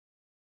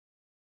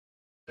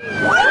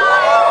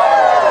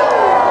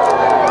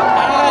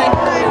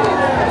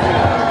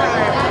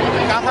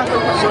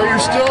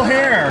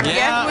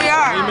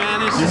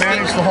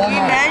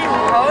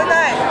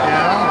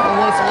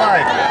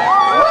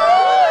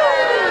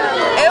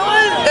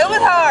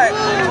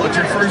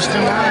first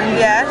in line?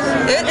 Yes.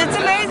 It's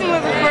amazing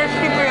with the first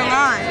people in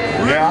line.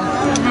 Yeah?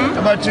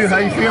 How about you? How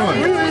you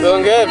feeling?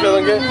 Feeling good,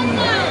 feeling good.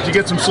 Did you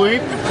get some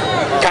sleep?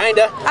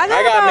 Kinda. I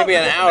got maybe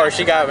an hour,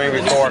 she got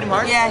maybe 4.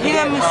 Yeah, he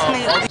let me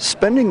sleep.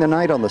 Spending the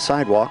night on the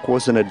sidewalk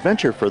was an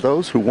adventure for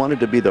those who wanted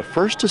to be the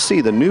first to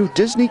see the new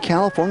Disney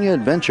California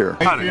Adventure.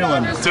 How you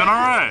feeling? Doing all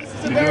right.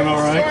 You doing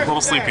all right? A little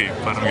sleepy,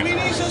 but I'm good.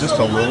 Just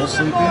a little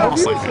sleepy? A little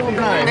sleepy.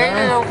 Overnight.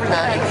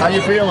 How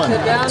you feeling?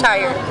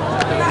 Tired.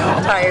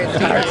 Tired.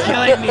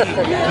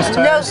 Just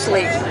tired? No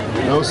sleep.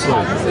 No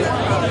sleep.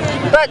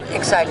 But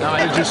excited.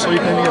 Did you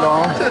sleep any at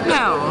all?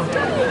 No.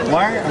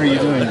 Why are you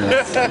doing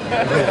this?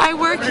 I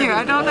work here.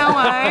 I don't know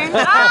why.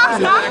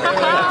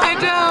 I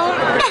don't.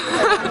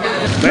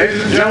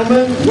 Ladies and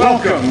gentlemen,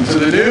 welcome to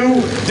the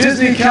new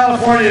Disney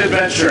California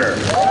Adventure.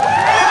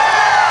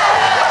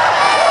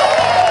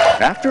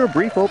 After a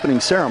brief opening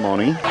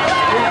ceremony,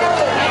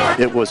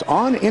 it was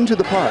on into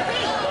the park,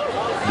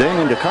 then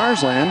into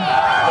Cars Land,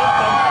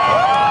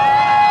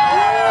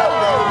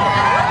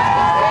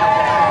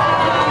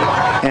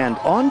 and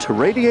on to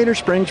Radiator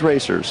Springs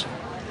Racers,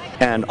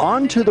 and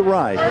on to the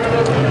ride.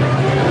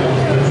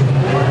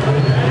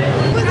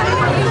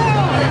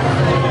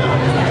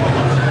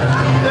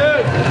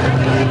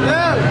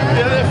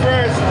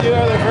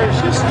 You're the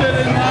first. You stood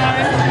in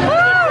line.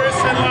 You're the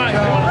first in line.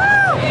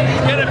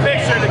 Get a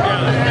picture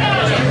together.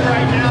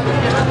 Right now, the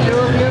two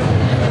of you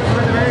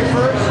are the very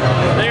first.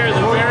 They're the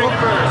very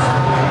first.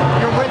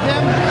 You're with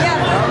him? Yeah.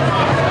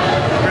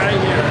 Right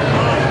here.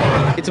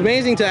 It's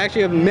amazing to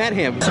actually have met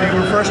him. So you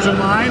were first in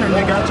line and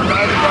you got to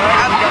ride the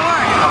ride? Of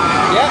course.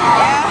 Yep.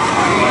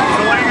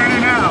 So where are you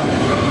going now?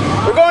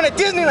 We're going to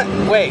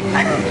Disneyland. Wait.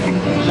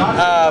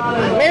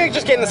 Maybe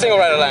just get in the single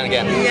rider line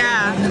again.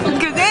 Yeah.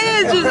 Because it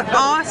is just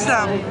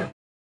awesome.